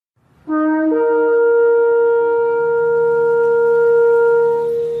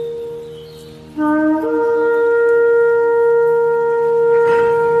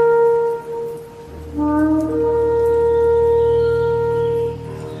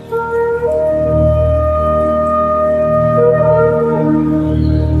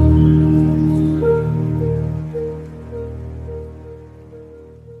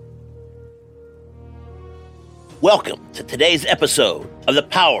Welcome to today's episode of The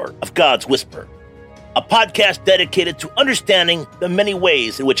Power of God's Whisper, a podcast dedicated to understanding the many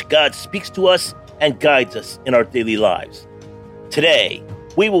ways in which God speaks to us and guides us in our daily lives. Today,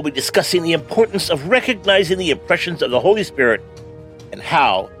 we will be discussing the importance of recognizing the impressions of the Holy Spirit and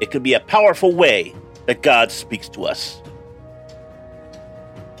how it can be a powerful way that God speaks to us.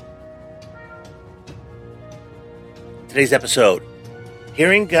 Today's episode,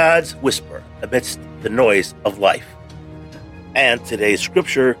 Hearing God's Whisper Amidst the Noise of Life. And today's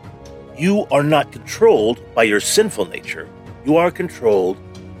scripture, you are not controlled by your sinful nature. You are controlled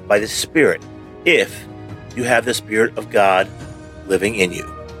by the Spirit, if you have the Spirit of God living in you.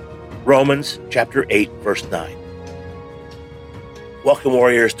 Romans chapter 8, verse 9. Welcome,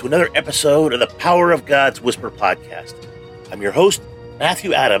 warriors, to another episode of the Power of God's Whisper podcast. I'm your host,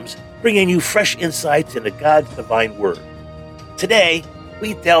 Matthew Adams, bringing you fresh insights into God's divine word. Today,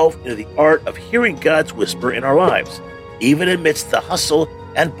 we delve into the art of hearing God's whisper in our lives, even amidst the hustle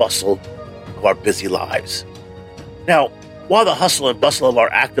and bustle of our busy lives. Now, while the hustle and bustle of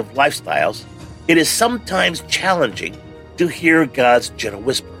our active lifestyles, it is sometimes challenging to hear God's gentle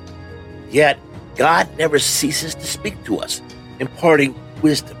whisper. Yet, God never ceases to speak to us, imparting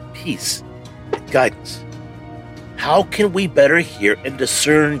wisdom, peace, and guidance. How can we better hear and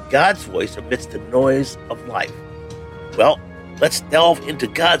discern God's voice amidst the noise of life? Well, let's delve into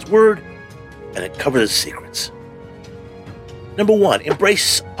God's Word and uncover the secrets. Number 1,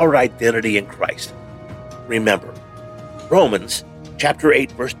 embrace our identity in Christ. Remember, Romans chapter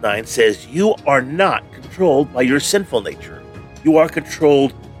 8, verse 9 says, you are not controlled by your sinful nature. You are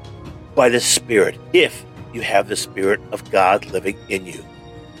controlled by the Spirit, if you have the Spirit of God living in you.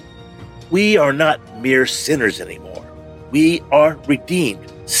 We are not mere sinners anymore. We are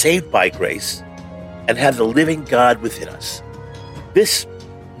redeemed, saved by grace, and have the living God within us. This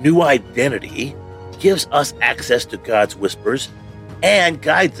new identity gives us access to God's whispers and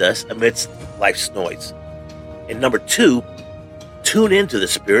guides us amidst life's noise. And number 2, tune into the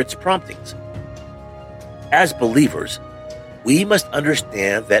Spirit's promptings. As believers, we must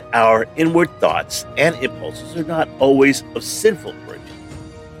understand that our inward thoughts and impulses are not always of sinful origin.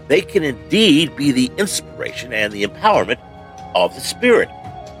 They can indeed be the inspiration and the empowerment of the Spirit.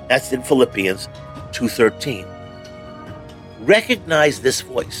 That's in Philippians 2:13. Recognize this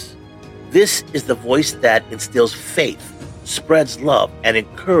voice. This is the voice that instills faith, spreads love, and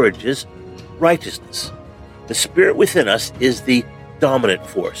encourages righteousness. The Spirit within us is the dominant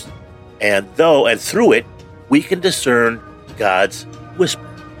force, and through it, we can discern God's whisper.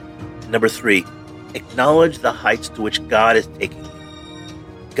 Number 3, acknowledge the heights to which God is taking you.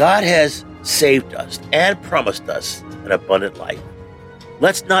 God has saved us and promised us an abundant life.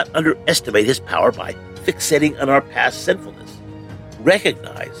 Let's not underestimate His power by fixating on our past sinfulness.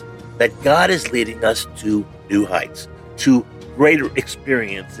 Recognize that God is leading us to new heights, to greater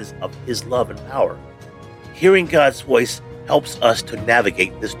experiences of His love and power. Hearing God's voice helps us to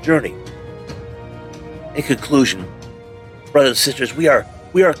navigate this journey. In conclusion, brothers and sisters, we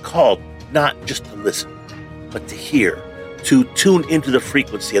are called not just to listen, but to hear, to tune into the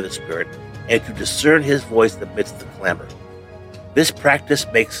frequency of the Spirit, and to discern His voice amidst the clamor. This practice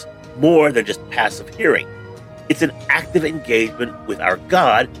makes more than just passive hearing. It's an active engagement with our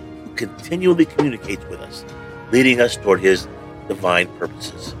God who continually communicates with us, leading us toward His divine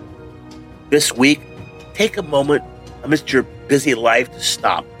purposes. This week, take a moment amidst your busy life to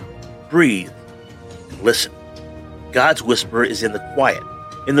stop, breathe, and listen. God's whisper is in the quiet,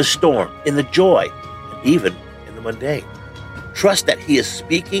 in the storm, in the joy, and even in the mundane. Trust that He is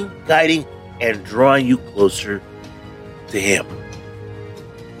speaking, guiding, and drawing you closer to Him.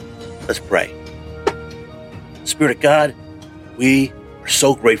 Let's pray. Spirit of God, we are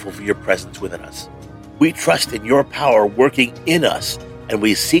so grateful for your presence within us. We trust in your power working in us, and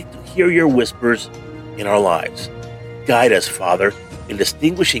we seek to hear your whispers in our lives. Guide us, Father, in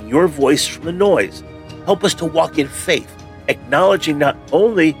distinguishing your voice from the noise. Help us to walk in faith, acknowledging not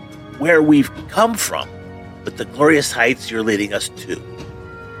only where we've come from, but the glorious heights you're leading us to.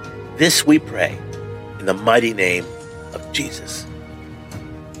 This we pray in the mighty name of Jesus.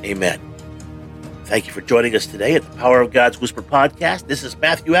 Amen. Thank you for joining us today at the Power of God's Whisper podcast. This is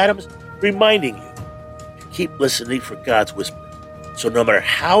Matthew Adams reminding you to keep listening for God's whisper. So no matter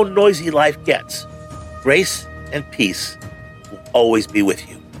how noisy life gets, grace and peace will always be with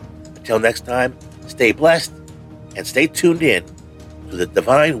you. Until next time, stay blessed and stay tuned in to the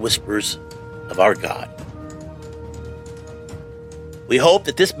divine whispers of our God. We hope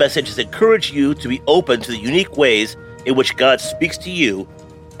that this message has encouraged you to be open to the unique ways in which God speaks to you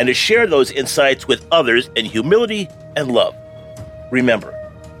and to share those insights with others in humility and love. Remember,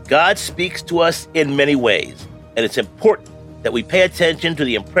 God speaks to us in many ways, and it's important that we pay attention to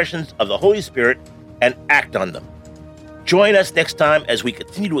the impressions of the Holy Spirit and act on them. Join us next time as we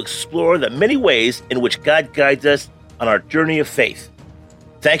continue to explore the many ways in which God guides us on our journey of faith.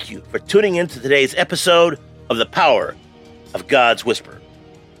 Thank you for tuning in to today's episode of The Power of God's Whisper.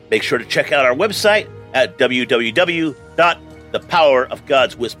 Make sure to check out our website at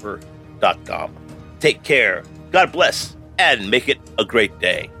www.thepowerofgodswhisper.com. Take care, God bless, and make it a great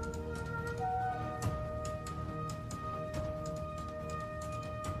day.